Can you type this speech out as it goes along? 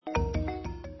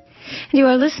You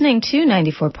are listening to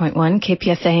 94.1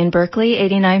 KPFA in Berkeley,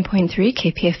 89.3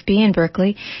 KPFB in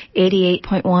Berkeley,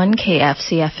 88.1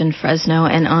 KFCF in Fresno,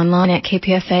 and online at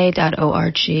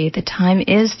kpfa.org. The time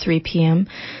is 3 p.m.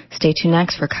 Stay tuned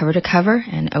next for Cover to Cover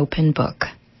and Open Book.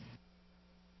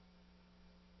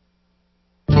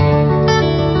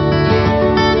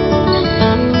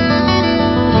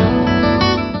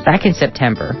 Back in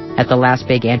September, at the last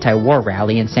big anti-war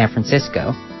rally in San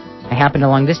Francisco, I happened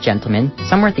along this gentleman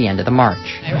somewhere at the end of the march.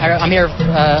 I'm here.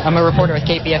 I'm a reporter with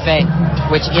KPFA,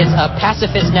 which is a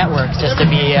pacifist network, just to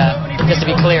be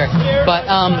clear. But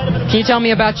can you tell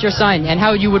me about your sign and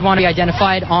how you would want to be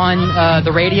identified on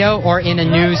the radio or in a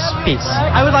news piece?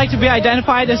 I would like to be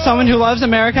identified as someone who loves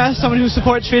America, someone who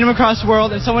supports freedom across the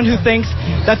world, and someone who thinks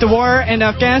that the war in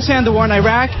Afghanistan, the war in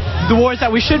Iraq, the wars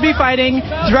that we should be fighting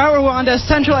throughout Rwanda,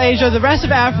 Central Asia, the rest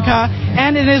of Africa,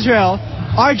 and in Israel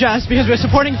are just because we're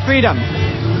supporting freedom.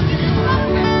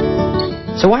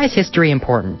 So why is history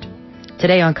important?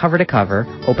 Today on Cover to Cover,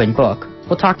 Open Book,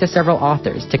 we'll talk to several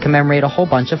authors to commemorate a whole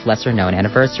bunch of lesser-known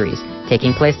anniversaries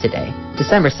taking place today,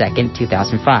 December 2nd,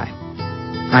 2005.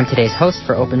 I'm today's host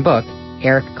for Open Book,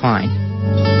 Eric Klein.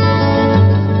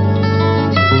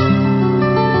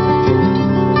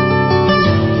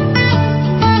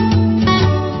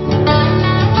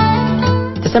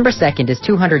 December 2nd is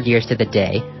 200 years to the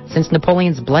day since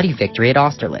Napoleon's bloody victory at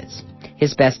Austerlitz,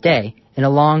 his best day in a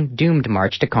long, doomed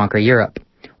march to conquer Europe.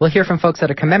 We'll hear from folks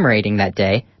that are commemorating that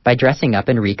day by dressing up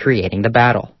and recreating the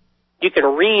battle. You can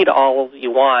read all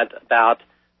you want about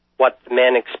what the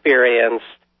men experienced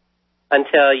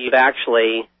until you've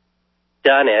actually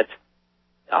done it,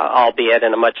 albeit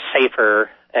in a much safer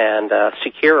and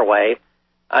secure way.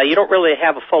 You don't really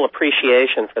have a full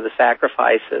appreciation for the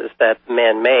sacrifices that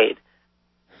men made.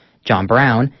 John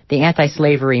Brown, the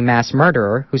anti-slavery mass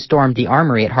murderer who stormed the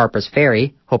armory at Harper's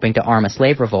Ferry, hoping to arm a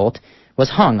slave revolt, was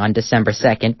hung on December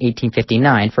 2nd,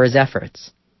 1859, for his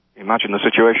efforts. Imagine the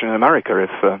situation in America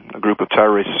if a group of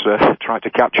terrorists tried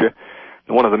to capture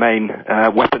one of the main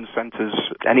weapons centers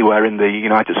anywhere in the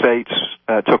United States,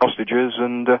 took hostages,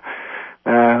 and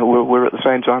were at the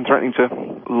same time threatening to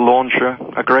launch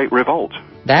a great revolt.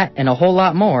 That and a whole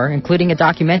lot more, including a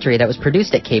documentary that was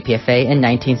produced at KPFA in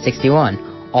 1961.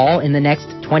 All in the next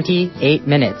 28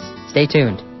 minutes. Stay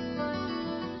tuned.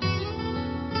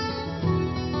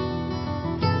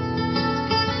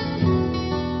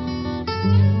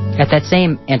 At that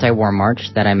same anti-war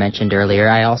march that I mentioned earlier,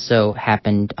 I also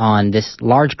happened on this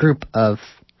large group of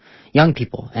young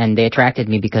people, and they attracted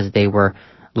me because they were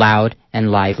loud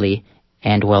and lively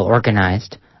and well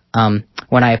organized. When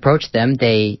I approached them,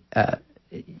 they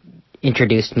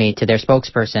introduced me to their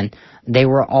spokesperson. They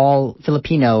were all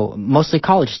Filipino, mostly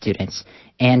college students.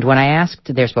 And when I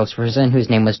asked their spokesperson, whose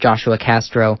name was Joshua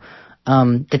Castro,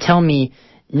 to tell me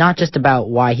not just about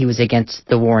why he was against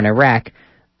the war in Iraq,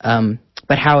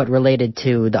 but how it related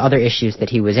to the other issues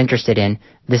that he was interested in,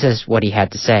 this is what he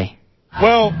had to say.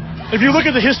 Well, if you look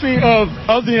at the history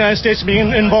of the United States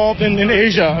being involved in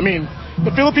Asia, I mean,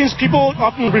 the Philippines, people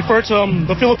often refer to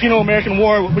the Filipino-American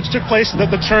War, which took place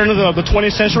at the turn of the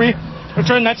 20th century, or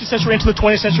turned 19th century into the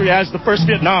 20th century as the First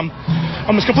Vietnam.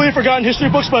 It's completely forgotten history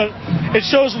books, but it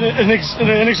shows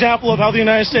an example of how the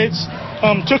United States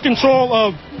took control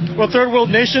of a third world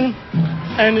nation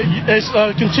and has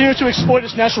continued to exploit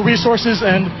its natural resources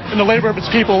and the labor of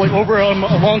its people over a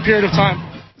long period of time.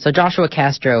 So Joshua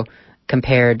Castro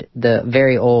compared the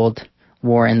very old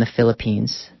war in the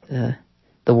Philippines,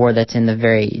 the war that's in the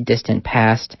very distant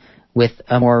past, with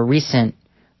a more recent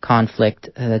conflict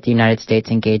that the United States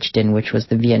engaged in, which was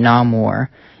the Vietnam War.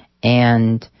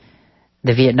 And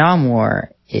the Vietnam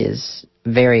War is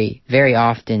very, very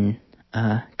often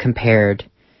compared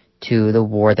to the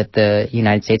war that the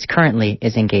United States currently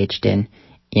is engaged in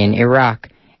Iraq.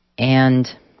 And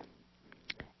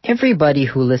everybody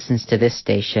who listens to this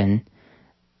station,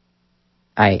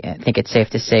 I think it's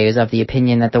safe to say, is of the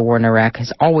opinion that the war in Iraq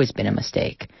has always been a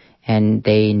mistake. And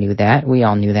they knew that. We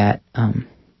all knew that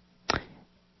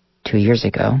 2 years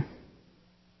ago.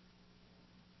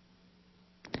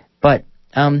 But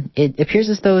it appears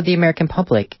as though the American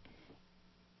public,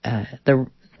 the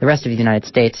rest of the United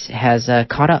States, has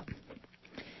caught up.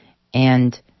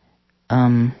 And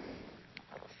on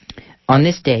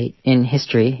this date in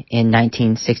history, in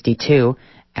 1962,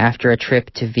 after a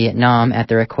trip to Vietnam at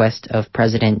the request of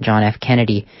President John F.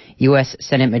 Kennedy, U.S.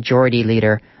 Senate Majority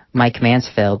Leader Mike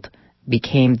Mansfield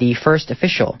became the first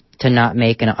official to not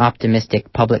make an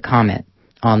optimistic public comment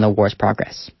on the war's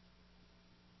progress.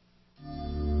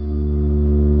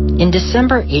 In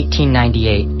December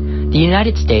 1898, the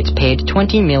United States paid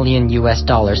 $20 million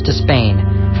to Spain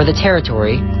for the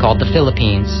territory called the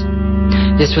Philippines.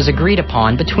 This was agreed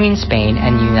upon between Spain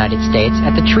and the United States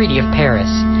at the Treaty of Paris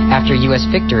after U.S.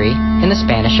 victory in the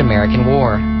Spanish-American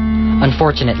War.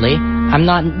 Unfortunately, I'm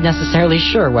not necessarily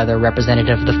sure whether a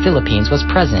representative of the Philippines was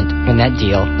present when that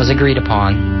deal was agreed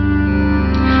upon.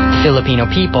 The Filipino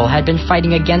people had been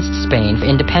fighting against Spain for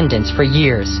independence for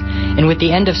years, and with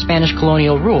the end of Spanish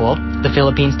colonial rule, the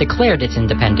Philippines declared its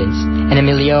independence, and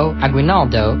Emilio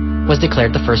Aguinaldo was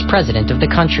declared the first president of the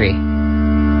country.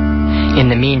 In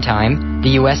the meantime,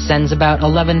 the U.S. sends about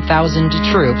 11,000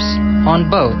 troops on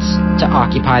boats to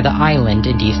occupy the island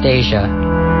in East Asia.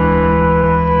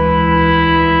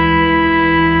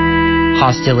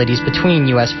 Hostilities between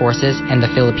U.S. forces and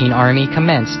the Philippine Army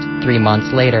commenced 3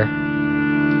 months later.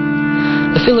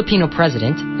 The Filipino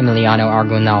president, Emiliano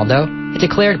Aguinaldo, is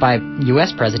declared by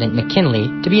U.S. President McKinley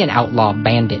to be an outlaw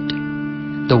bandit.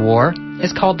 The war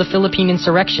is called the Philippine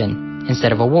Insurrection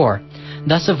instead of a war,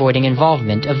 thus avoiding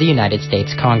involvement of the United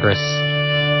States Congress.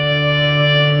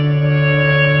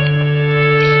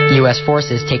 U.S.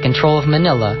 forces take control of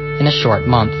Manila in a short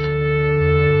month.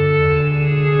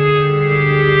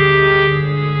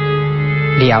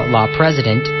 The outlaw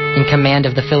president, in command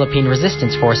of the Philippine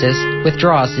resistance forces,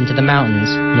 withdraws into the mountains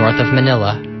north of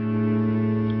Manila.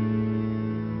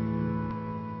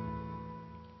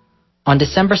 On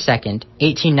December 2nd,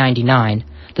 1899,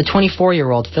 the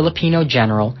 24-year-old Filipino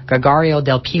general Gregorio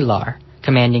del Pilar,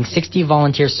 commanding 60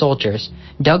 volunteer soldiers,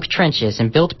 dug trenches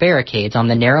and built barricades on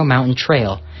the narrow mountain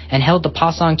trail and held the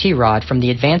Pasang Tirad from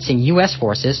the advancing U.S.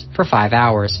 forces for 5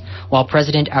 hours, while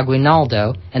President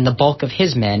Aguinaldo and the bulk of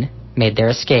his men made their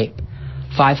escape.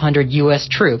 500 U.S.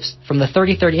 troops from the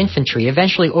 33rd Infantry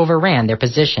eventually overran their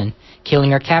position,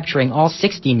 killing or capturing all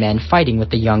 60 men fighting with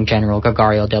the young General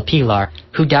Gregorio del Pilar,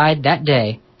 who died that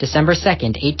day, December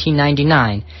 2nd,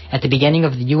 1899, at the beginning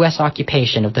of the U.S.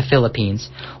 occupation of the Philippines,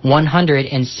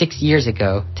 106 years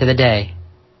ago to the day.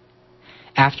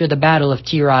 After the Battle of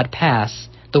Tirad Pass,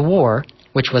 the war,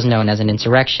 which was known as an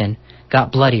insurrection,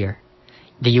 got bloodier.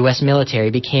 The U.S. military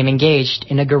became engaged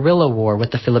in a guerrilla war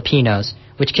with the Filipinos,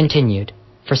 which continued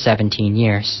for 17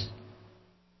 years.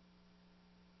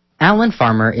 Alan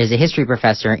Farmer is a history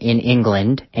professor in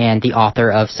England and the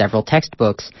author of several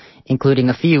textbooks, including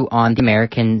a few on the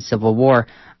American Civil War.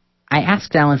 I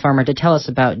asked Alan Farmer to tell us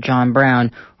about John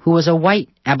Brown, who was a white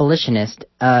abolitionist,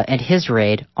 and his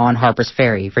raid on Harper's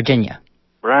Ferry, Virginia.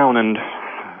 Brown and,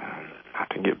 I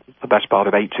think the best part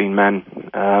of 18 men,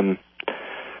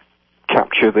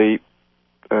 capture the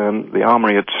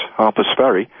armory at Harper's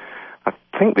Ferry. I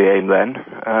think the aim then,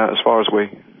 as far as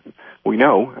we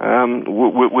know,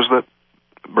 was that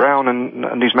Brown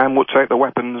and his men would take the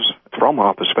weapons from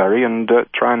Harper's Ferry and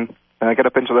try and get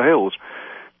up into the hills,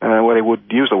 where they would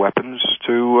use the weapons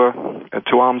to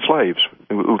arm slaves,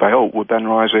 who they hoped would then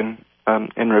rise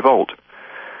in revolt.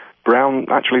 Brown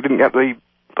actually didn't get the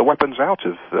weapons out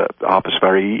of Harper's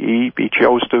Ferry. He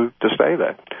chose to stay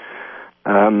there.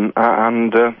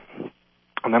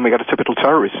 And then we get a typical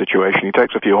terrorist situation. He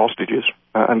takes a few hostages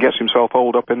and gets himself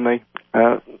holed up in the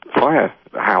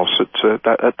firehouse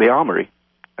at the armory.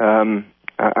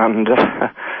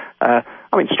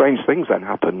 Strange things then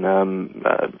happen.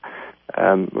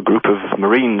 A group of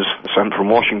Marines sent from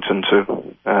Washington to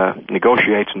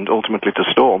negotiate and ultimately to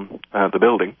storm the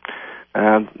building.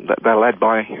 They're led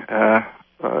by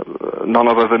none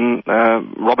other than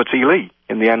Robert E. Lee.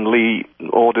 In the end, Lee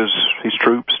orders his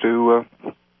troops to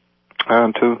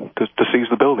seize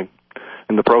the building.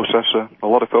 In the process, a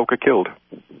lot of folk are killed.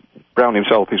 Brown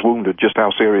himself is wounded. Just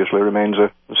how seriously remains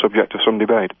a subject of some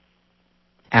debate.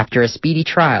 After a speedy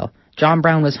trial, John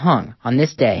Brown was hung on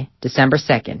this day, December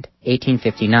 2nd,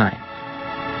 1859.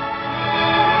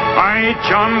 I,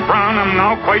 John Brown, am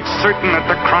now quite certain that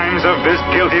the crimes of this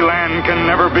guilty land can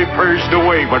never be purged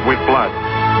away but with blood.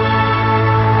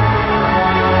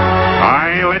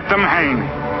 I let them hang me.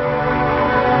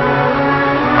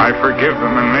 I forgive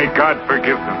them, and may God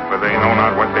forgive them, for they know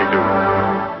not what they do.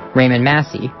 Raymond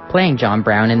Massey, playing John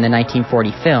Brown in the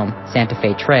 1940 film Santa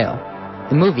Fe Trail.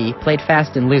 The movie played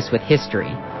fast and loose with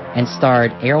history and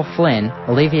starred Errol Flynn,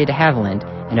 Olivia de Havilland,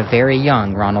 and a very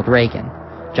young Ronald Reagan.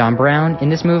 John Brown in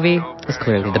this movie is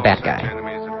clearly the bad guy.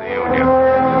 Enemies of the Union,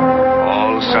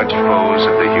 all such foes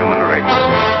of the human race.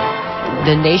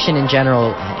 The nation in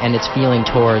general and its feeling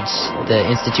towards the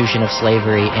institution of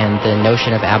slavery and the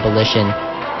notion of abolition,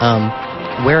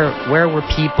 where were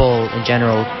people in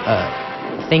general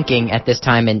thinking at this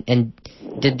time, and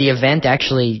did the event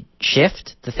actually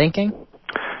shift the thinking?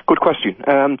 Good question.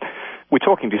 We're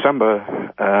talking December,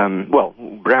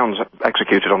 Brown's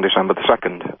executed on December the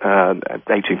 2nd,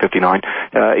 1859.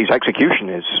 His execution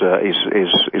is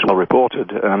well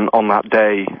reported. On that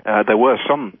day, there were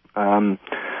some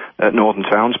northern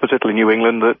towns, particularly New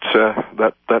England,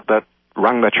 that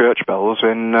rang their church bells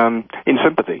in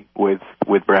sympathy with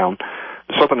Brown.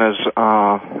 Southerners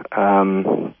are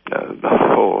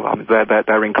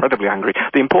they're incredibly angry.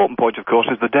 The important point, of course,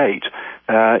 is the date.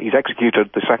 He's executed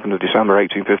the 2nd of December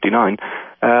 1859.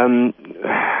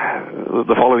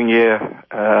 The following year,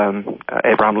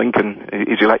 Abraham Lincoln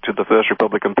is elected the first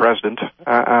Republican president,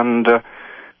 and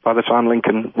by the time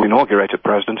Lincoln was inaugurated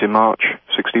president in March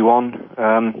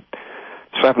 61,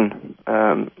 7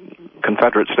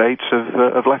 Confederate states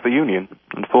have left the Union,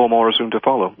 and 4 more are soon to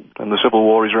follow, and the Civil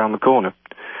War is around the corner.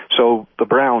 So the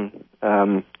Brown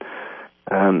event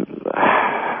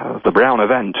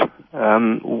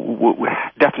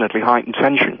definitely heightened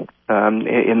tension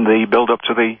in the build-up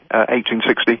to the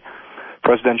 1860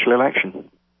 presidential election.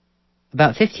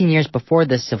 About 15 years before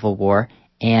the Civil War,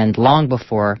 and long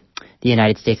before the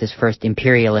United States' first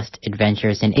imperialist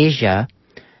adventures in Asia,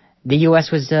 the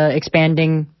U.S. was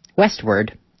expanding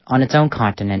westward on its own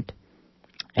continent.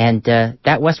 And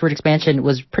that westward expansion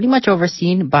was pretty much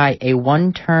overseen by a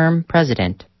one-term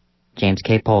president, James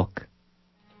K. Polk.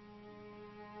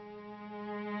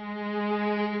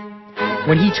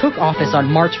 When he took office on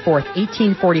March 4th,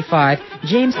 1845,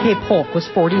 James K. Polk was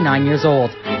 49 years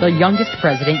old, the youngest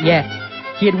president yet.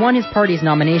 He had won his party's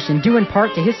nomination due in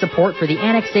part to his support for the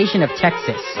annexation of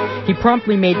Texas. He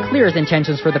promptly made clear his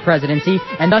intentions for the presidency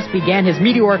and thus began his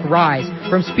meteoric rise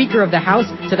from Speaker of the House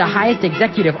to the highest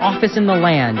executive office in the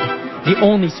land, the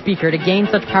only speaker to gain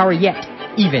such power yet,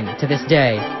 even to this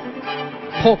day.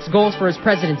 Polk's goals for his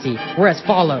presidency were as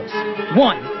follows.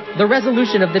 1. The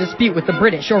resolution of the dispute with the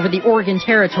British over the Oregon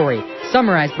Territory,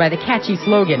 summarized by the catchy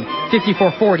slogan,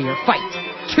 5440 or fight.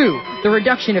 2. The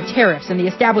reduction of tariffs and the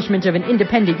establishment of an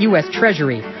independent U.S.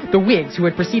 Treasury. The Whigs, who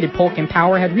had preceded Polk in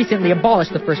power, had recently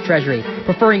abolished the first Treasury,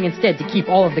 preferring instead to keep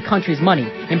all of the country's money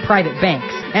in private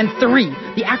banks. And 3.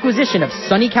 The acquisition of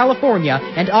sunny California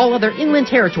and all other inland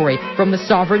territory from the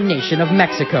sovereign nation of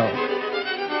Mexico.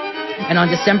 And on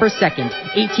December 2nd,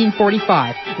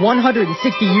 1845,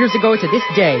 160 years ago to this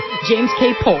day, James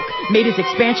K. Polk made his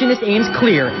expansionist aims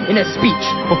clear in a speech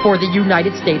before the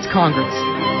United States Congress.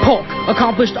 Polk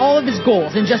accomplished all of his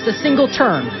goals in just a single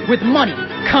term, with money,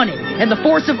 cunning, and the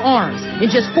force of arms. In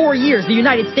just 4 years, the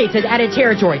United States has added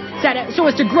territory so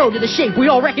as to grow to the shape we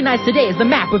all recognize today as the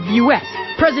map of the U.S.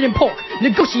 President Polk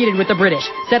negotiated with the British,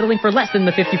 settling for less than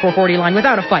the 5440 line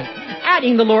without a fight,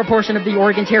 adding the lower portion of the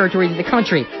Oregon Territory to the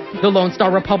country. The Lone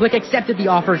Star Republic accepted the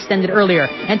offer extended earlier,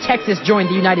 and Texas joined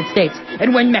the United States.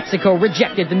 And when Mexico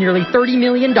rejected the nearly $30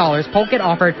 million Polk had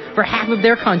offered for half of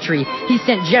their country, he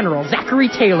sent General Zachary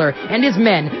Taylor and his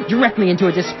men directly into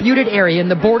a disputed area in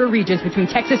the border regions between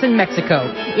Texas and Mexico,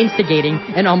 instigating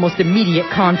an almost immediate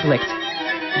conflict.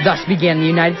 Thus began the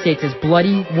United States'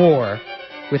 bloody war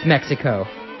with Mexico.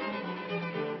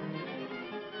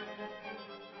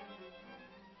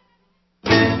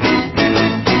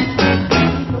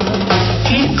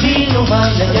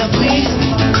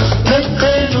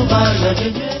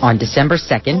 On December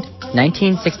 2nd,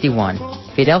 1961,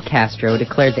 Fidel Castro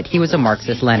declared that he was a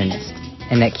Marxist-Leninist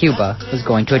and that Cuba was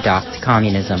going to adopt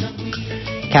communism.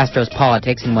 Castro's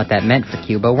politics and what that meant for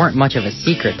Cuba weren't much of a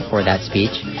secret before that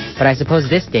speech, but I suppose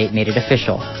this date made it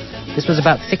official. This was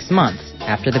about 6 months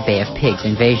after the Bay of Pigs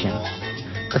invasion.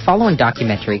 The following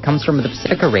documentary comes from the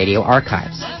Pacifica Radio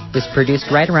archives. It was produced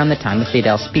right around the time of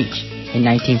Fidel's speech in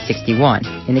 1961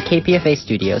 in the KPFA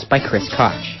studios by Chris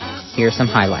Koch. Here are some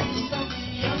highlights.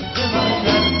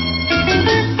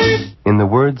 In the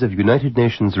words of United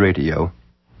Nations Radio,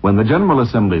 when the General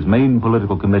Assembly's main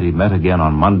political committee met again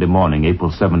on Monday morning,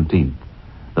 April 17th,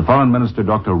 the Foreign Minister,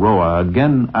 Dr. Roa,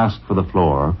 again asked for the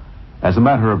floor as a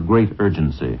matter of great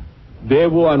urgency.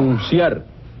 Debo anunciar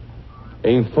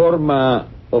en forma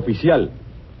oficial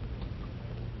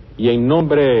y en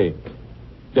nombre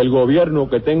del gobierno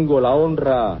que tengo la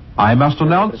honra. I must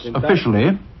announce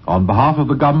officially, on behalf of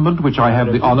the government which I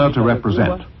have the honor to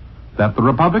represent, that the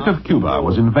Republic of Cuba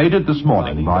was invaded this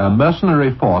morning by a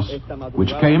mercenary force which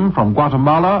came from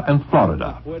Guatemala and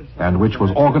Florida, and which was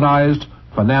organized,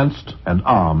 financed, and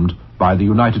armed by the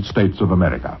United States of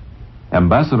America.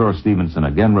 Ambassador Stevenson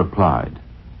again replied.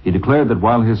 He declared that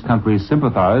while his country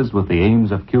sympathized with the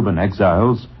aims of Cuban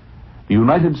exiles, the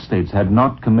United States had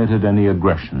not committed any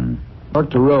aggression.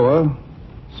 Dr. Roa,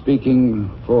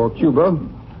 speaking for Cuba,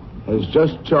 has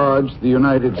just charged the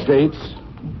United States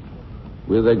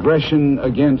with aggression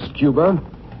against Cuba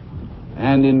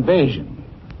and invasion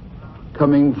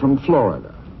coming from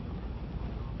Florida.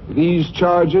 These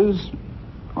charges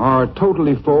are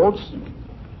totally false,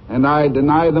 and I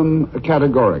deny them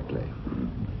categorically.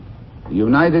 The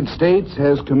United States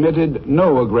has committed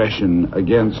no aggression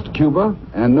against Cuba,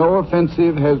 and no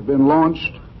offensive has been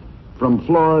launched from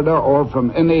Florida or from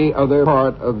any other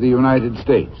part of the United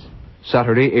States.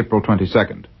 Saturday, April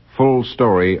 22nd. Full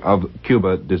story of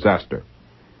Cuba disaster.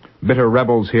 Bitter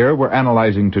rebels here were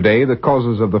analyzing today the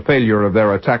causes of the failure of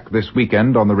their attack this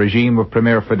weekend on the regime of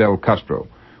Premier Fidel Castro.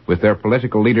 With their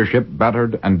political leadership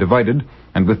battered and divided,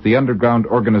 and with the underground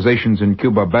organizations in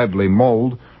Cuba badly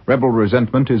mauled, rebel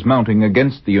resentment is mounting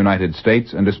against the United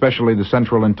States and especially the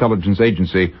Central Intelligence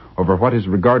Agency over what is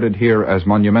regarded here as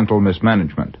monumental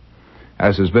mismanagement.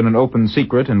 As has been an open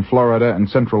secret in Florida and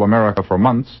Central America for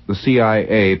months, the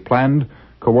CIA planned,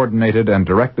 coordinated, and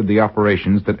directed the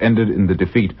operations that ended in the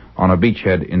defeat on a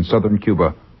beachhead in southern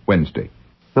Cuba Wednesday.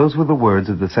 Those were the words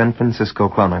of the San Francisco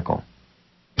Chronicle.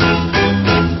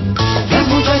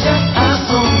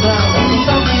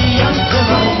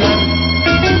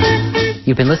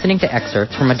 You've been listening to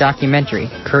excerpts from a documentary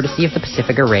courtesy of the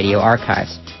Pacifica Radio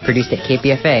Archives, produced at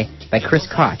KPFA by Chris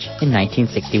Koch in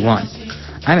 1961.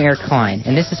 I'm Eric Klein,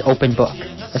 and this is Open Book,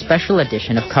 a special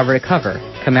edition of Cover to Cover,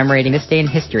 commemorating this day in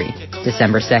history,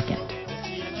 December 2nd.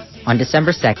 On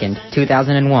December 2nd,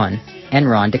 2001,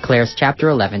 Enron declares Chapter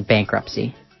 11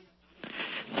 bankruptcy.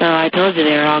 So I told you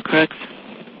they were all crooks.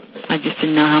 I just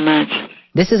didn't know how much.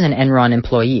 This is an Enron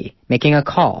employee making a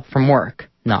call from work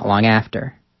not long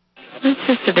after. It's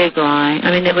just a big lie. I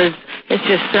mean, it's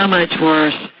just so much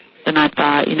worse than I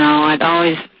thought. You know, I'd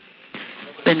always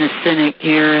been a cynic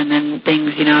here, and then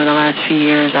things, you know, the last few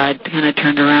years I'd kind of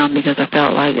turned around because I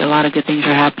felt like a lot of good things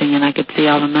were happening, and I could see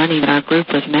all the money that our group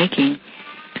was making.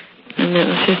 And it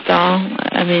was just all,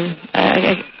 I mean,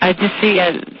 I just see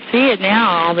it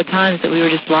now, all the times that we were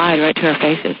just lied right to our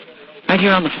faces. Right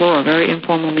here on the floor, very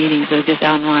informal meetings that just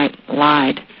outright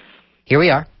lied. Here we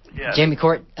are. Yes. Jamie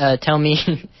Court, tell me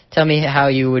how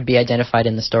you would be identified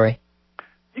in the story.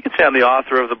 You could say I'm the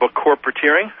author of the book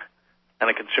Corporateering and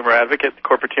a consumer advocate.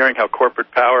 Corporateering, how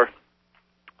corporate power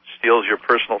steals your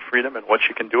personal freedom and what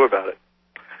you can do about it.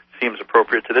 Seems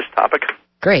appropriate to this topic.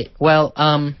 Great. Well,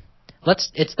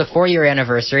 it's the 4-year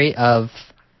anniversary of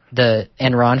the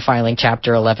Enron filing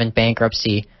Chapter 11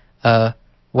 bankruptcy.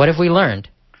 What have we learned?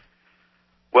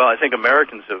 Well, I think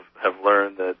Americans have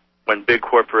learned that when big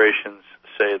corporations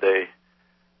say they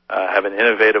have an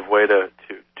innovative way to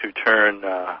turn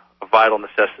a vital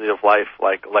necessity of life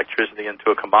like electricity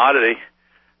into a commodity,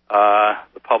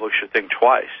 the public should think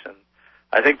twice. And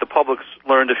I think the public's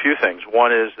learned a few things.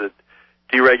 One is that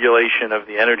deregulation of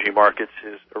the energy markets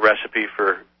is a recipe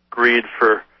for greed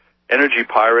for energy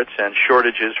pirates and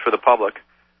shortages for the public.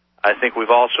 I think we've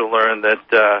also learned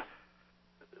that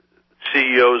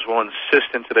CEOs will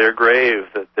insist into their grave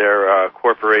that their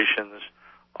corporations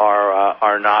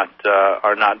are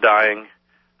not dying,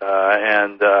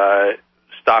 and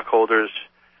stockholders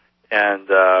and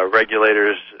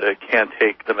regulators can't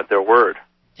take them at their word.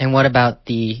 And what about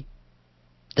the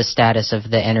status of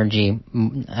the energy?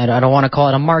 I don't want to call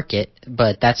it a market,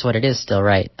 but that's what it is still,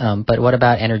 right? But what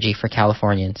about energy for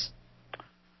Californians?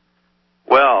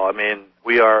 Well, I mean,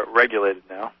 we are regulated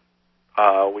now.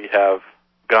 We have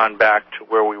gone back to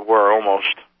where we were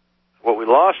almost. What we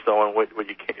lost, though, and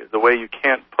the way you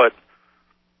can't put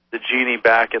the genie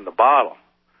back in the bottle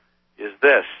is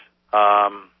this.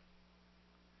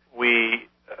 We,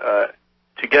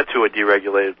 to get to a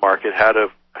deregulated market, had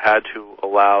to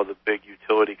allow the big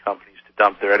utility companies to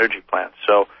dump their energy plants.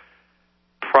 So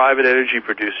private energy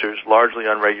producers, largely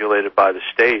unregulated by the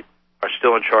state, are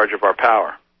still in charge of our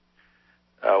power.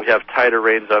 We have tighter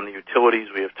reins on the utilities.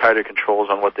 We have tighter controls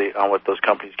on what those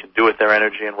companies can do with their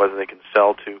energy and whether they can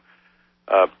sell to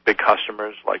big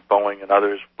customers like Boeing and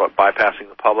others, but bypassing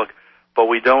the public. But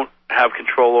we don't have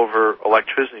control over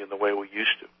electricity in the way we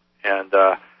used to. And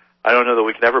I don't know that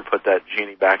we can ever put that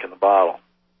genie back in the bottle.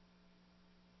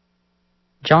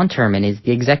 John Turman is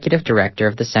the executive director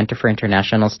of the Center for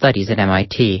International Studies at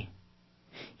MIT.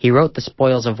 He wrote The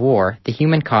Spoils of War, The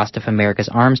Human Cost of America's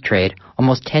Arms Trade,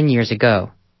 almost 10 years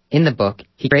ago. In the book,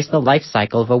 he traced the life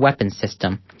cycle of a weapons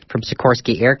system, from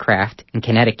Sikorsky Aircraft in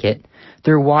Connecticut,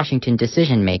 through Washington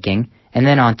decision-making, and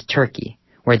then on to Turkey,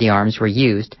 where the arms were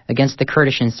used against the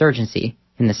Kurdish insurgency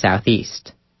in the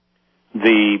southeast.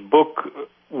 The book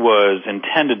was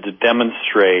intended to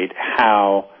demonstrate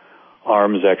how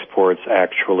arms exports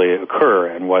actually occur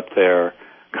and what their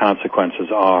consequences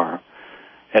are.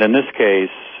 And in this case,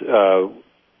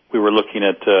 we were looking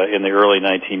at, in the early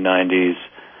 1990s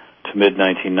to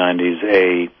mid-1990s,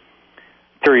 a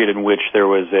period in which there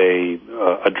was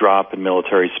a drop in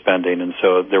military spending, and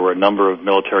so there were a number of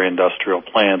military-industrial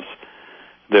plants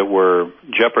that were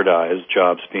jeopardized,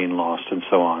 jobs being lost and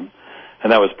so on.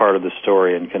 And that was part of the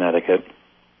story in Connecticut.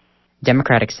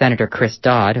 Democratic Senator Chris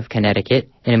Dodd of Connecticut,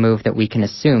 in a move that we can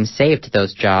assume saved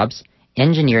those jobs,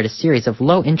 engineered a series of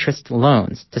low-interest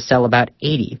loans to sell about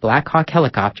 80 Black Hawk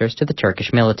helicopters to the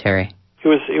Turkish military. It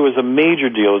was a major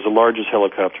deal. It was the largest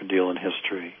helicopter deal in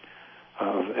history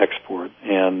of export.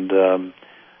 And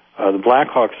the Black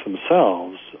Hawks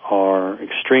themselves are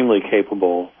extremely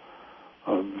capable,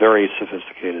 very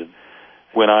sophisticated.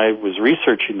 When I was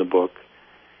researching the book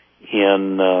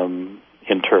in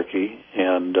Turkey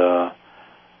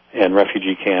and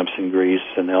refugee camps in Greece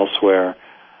and elsewhere,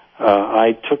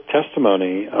 I took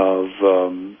testimony of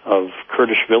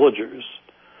Kurdish villagers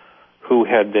who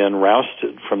had been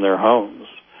rousted from their homes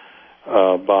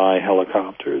by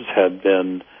helicopters, had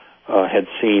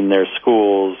seen their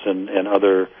schools and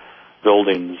other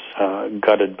buildings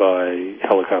gutted by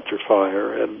helicopter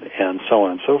fire and so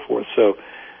on and so forth. So,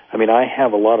 I mean, I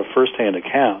have a lot of firsthand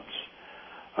accounts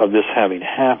of this having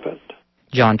happened.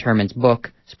 John Terman's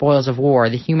book, Spoils of War,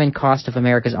 The Human Cost of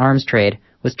America's Arms Trade,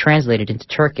 was translated into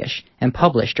Turkish and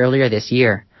published earlier this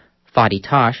year. Fatih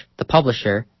Tash, the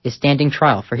publisher, is standing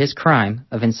trial for his crime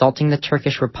of insulting the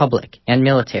Turkish Republic and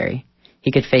military.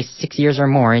 He could face 6 years or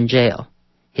more in jail.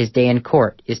 His day in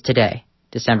court is today,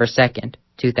 December 2nd,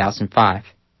 2005.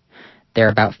 There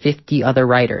are about 50 other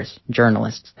writers,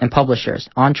 journalists, and publishers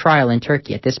on trial in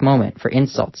Turkey at this moment for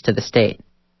insults to the state.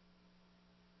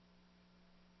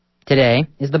 Today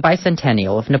is the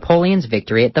bicentennial of Napoleon's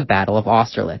victory at the Battle of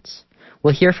Austerlitz.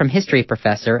 We'll hear from history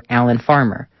professor Alan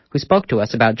Farmer, who spoke to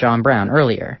us about John Brown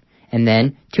earlier, and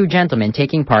then two gentlemen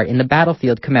taking part in the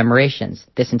battlefield commemorations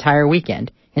this entire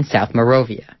weekend in South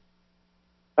Moravia.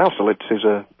 Austerlitz is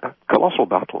a colossal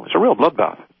battle. It's a real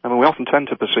bloodbath. I mean, we often tend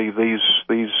to perceive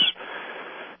these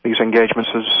engagements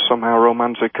as somehow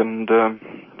romantic and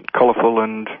colourful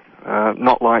and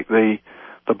not like the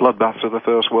bloodbaths of the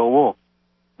First World War.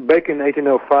 Back in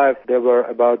 1805, there were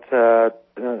about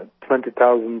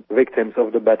 20,000 victims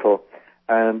of the battle,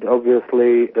 and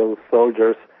obviously those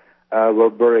soldiers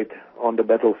were buried on the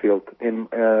battlefield in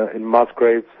mass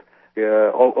graves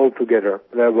all together.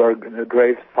 There were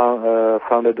graves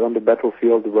founded on the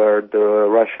battlefield where the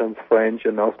Russians, French,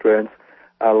 and Austrians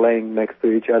are laying next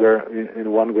to each other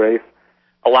in one grave.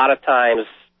 A lot of times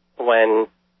when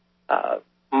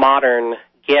modern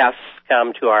guests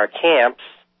come to our camps,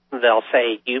 they'll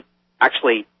say, "You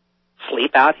actually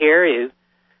sleep out here? You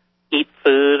eat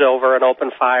food over an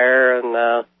open fire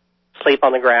and sleep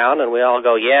on the ground?" And we all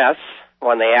go, "Yes."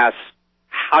 When they ask,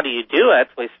 "How do you do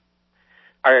it?"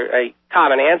 Our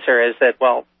common answer is that,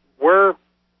 well, we're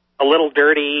a little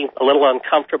dirty, a little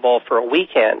uncomfortable for a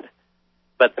weekend,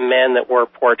 but the men that we're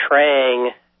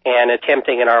portraying and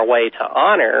attempting in our way to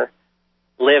honor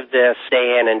live this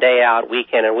day in and day out,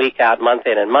 week in and week out, month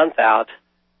in and month out,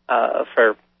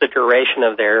 for the duration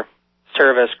of their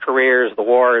service, careers, the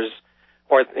wars,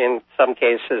 or in some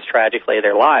cases, tragically,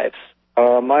 their lives.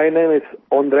 My name is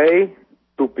Andrei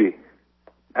Tupi,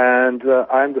 and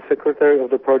I'm the secretary of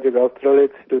the Project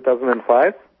Austerlitz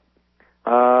 2005.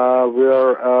 We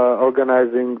are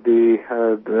organizing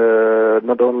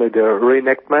not only the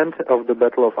reenactment of the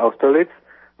Battle of Austerlitz,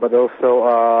 but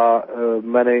also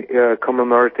many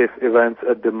commemorative events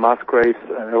at the mass graves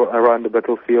around the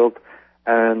battlefield,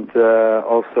 and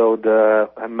also the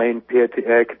main piety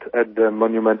act at the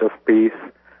Monument of Peace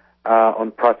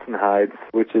on Pratzen Heights,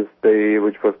 which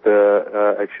was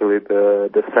actually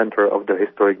the center of the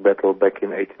historic battle back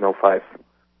in 1805.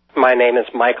 My name is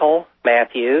Michael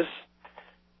Matthews,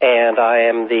 and I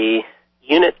am the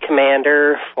unit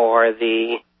commander for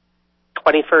the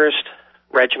 21st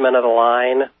Regiment of the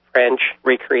Line, French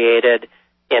recreated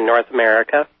in North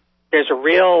America. There's a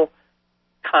real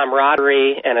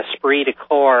camaraderie and esprit de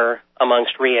corps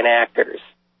amongst reenactors.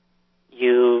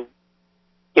 You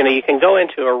can go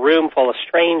into a room full of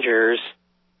strangers,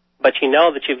 but you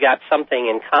know that you've got something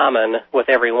in common with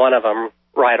every one of them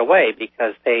right away,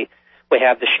 because we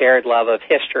have the shared love of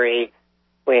history.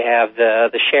 We have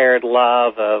the shared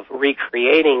love of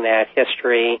recreating that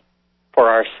history for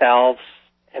ourselves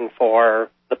and for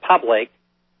the public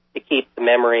to keep the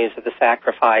memories of the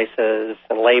sacrifices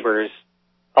and labors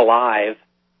alive.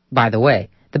 By the way,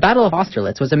 the Battle of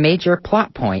Austerlitz was a major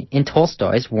plot point in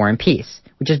Tolstoy's War and Peace,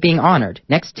 which is being honored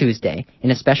next Tuesday in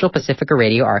a special Pacifica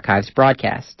Radio Archives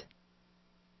broadcast.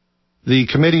 The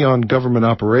Committee on Government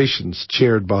Operations,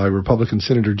 chaired by Republican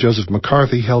Senator Joseph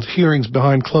McCarthy, held hearings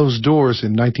behind closed doors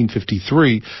in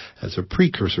 1953 as a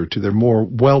precursor to their more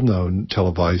well-known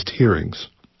televised hearings.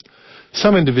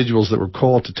 Some individuals that were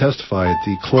called to testify at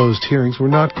the closed hearings were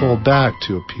not called back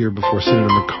to appear before Senator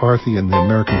McCarthy and the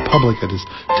American public at his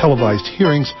televised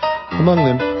hearings. Among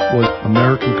them, was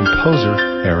American composer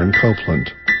Aaron Copland.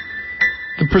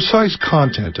 The precise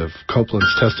content of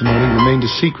Copland's testimony remained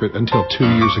a secret until 2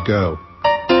 years ago.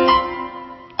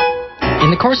 In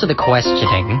the course of the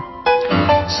questioning,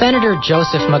 Senator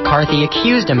Joseph McCarthy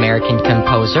accused American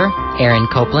composer Aaron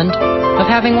Copland of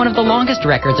having one of the longest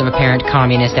records of apparent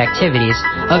communist activities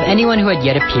of anyone who had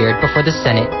yet appeared before the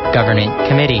Senate Government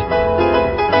Committee.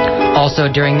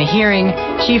 Also during the hearing,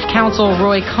 Chief Counsel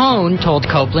Roy Cohn told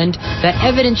Copland that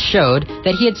evidence showed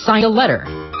that he had signed a letter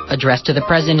addressed to the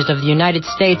President of the United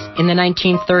States in the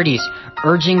 1930s,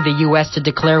 urging the U.S. to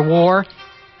declare war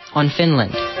on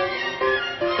Finland.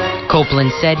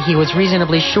 Copland said he was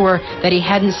reasonably sure that he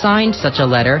hadn't signed such a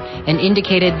letter and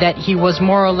indicated that he was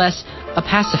more or less a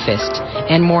pacifist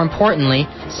and, more importantly,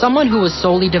 someone who was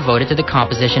solely devoted to the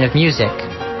composition of music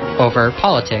over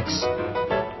politics.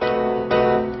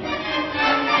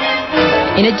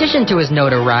 In addition to his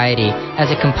notoriety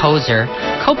as a composer,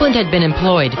 Copland had been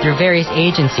employed through various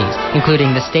agencies,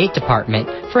 including the State Department,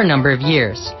 for a number of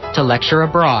years, to lecture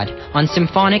abroad on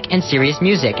symphonic and serious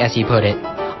music, as he put it.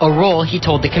 A role, he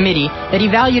told the committee, that he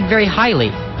valued very highly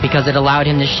because it allowed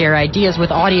him to share ideas with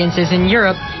audiences in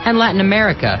Europe and Latin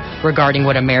America regarding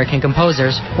what American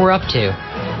composers were up to.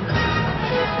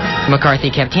 McCarthy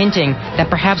kept hinting that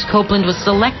perhaps Copland was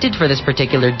selected for this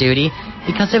particular duty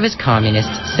because of his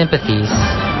communist sympathies.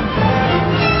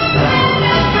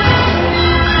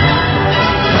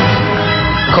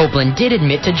 Copland did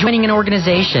admit to joining an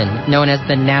organization known as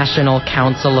the National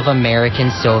Council of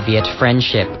American-Soviet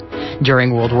Friendship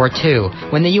during World War II,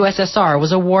 when the USSR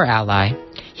was a war ally.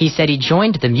 He said he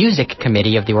joined the music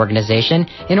committee of the organization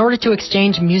in order to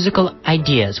exchange musical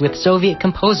ideas with Soviet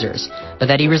composers, but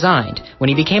that he resigned when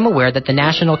he became aware that the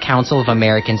National Council of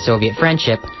American-Soviet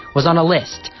Friendship was on a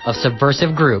list of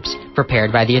subversive groups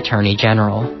prepared by the Attorney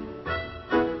General.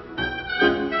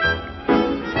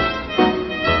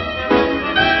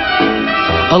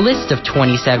 A list of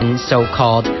 27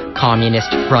 so-called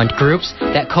communist front groups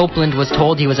that Copland was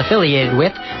told he was affiliated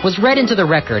with was read into the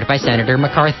record by Senator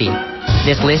McCarthy.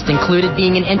 This list included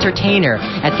being an entertainer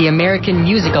at the American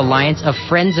Music Alliance of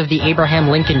Friends of the Abraham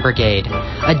Lincoln Brigade,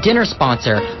 a dinner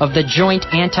sponsor of the Joint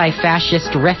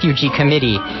Anti-Fascist Refugee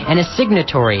Committee, and a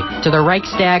signatory to the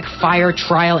Reichstag Fire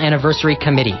Trial Anniversary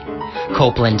Committee.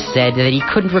 Copland said that he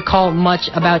couldn't recall much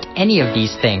about any of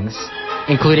these things,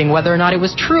 including whether or not it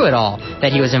was true at all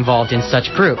that he was involved in such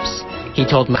groups. He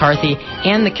told McCarthy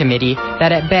and the committee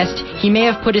that at best he may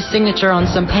have put his signature on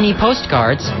some penny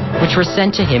postcards which were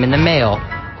sent to him in the mail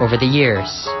over the years.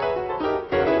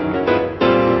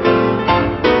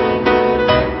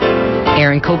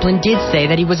 Aaron Copland did say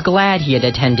that he was glad he had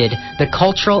attended the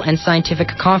Cultural and Scientific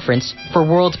Conference for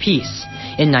World Peace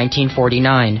in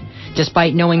 1949,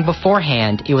 despite knowing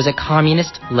beforehand it was a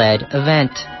communist-led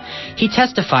event. He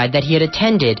testified that he had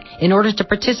attended in order to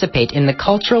participate in the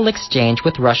cultural exchange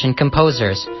with Russian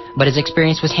composers, but his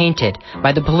experience was tainted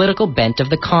by the political bent of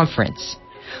the conference.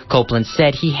 Copland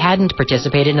said he hadn't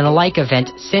participated in a like event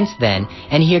since then,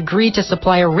 and he agreed to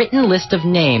supply a written list of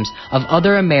names of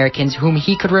other Americans whom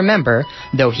he could remember,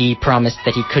 though he promised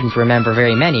that he couldn't remember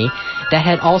very many, that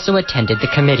had also attended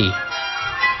the committee.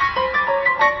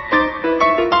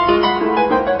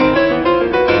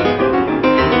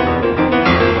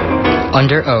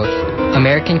 Under oath,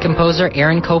 American composer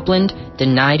Aaron Copland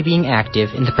denied being active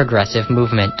in the progressive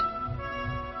movement.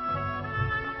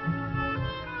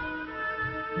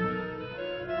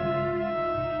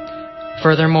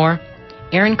 Furthermore,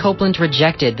 Aaron Copland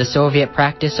rejected the Soviet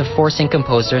practice of forcing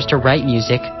composers to write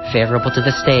music favorable to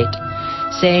the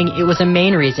state, saying it was a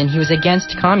main reason he was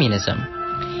against communism.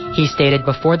 He stated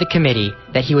before the committee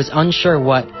that he was unsure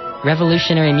what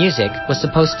revolutionary music was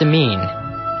supposed to mean.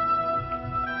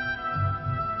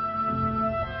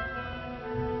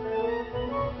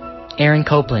 Aaron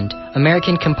Copland,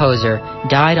 American composer,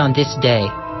 died on this day,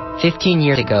 15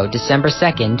 years ago, December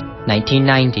 2nd,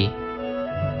 1990.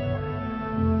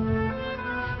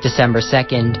 December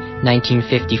 2nd,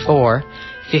 1954,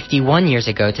 51 years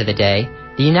ago to the day,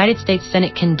 the United States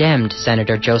Senate condemned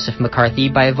Senator Joseph McCarthy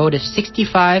by a vote of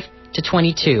 65 to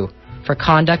 22 for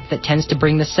conduct that tends to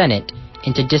bring the Senate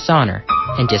into dishonor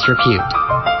and disrepute.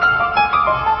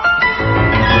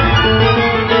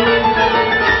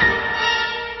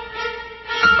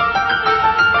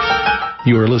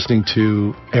 You are listening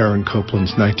to Aaron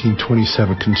Copland's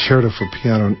 1927 Concerto for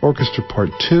Piano and Orchestra Part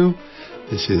 2.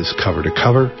 This is Cover to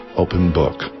Cover, Open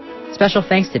Book. Special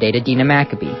thanks today to Dina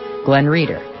Maccabee, Glenn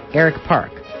Reeder, Eric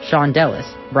Park, Sean Dellis,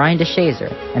 Brian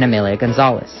DeShazer, and Amelia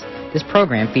Gonzalez. This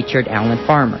program featured Alan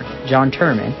Farmer, John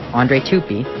Turman, Andre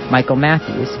Tupy, Michael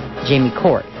Matthews, Jamie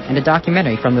Court, and a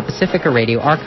documentary from the Pacifica Radio Archive.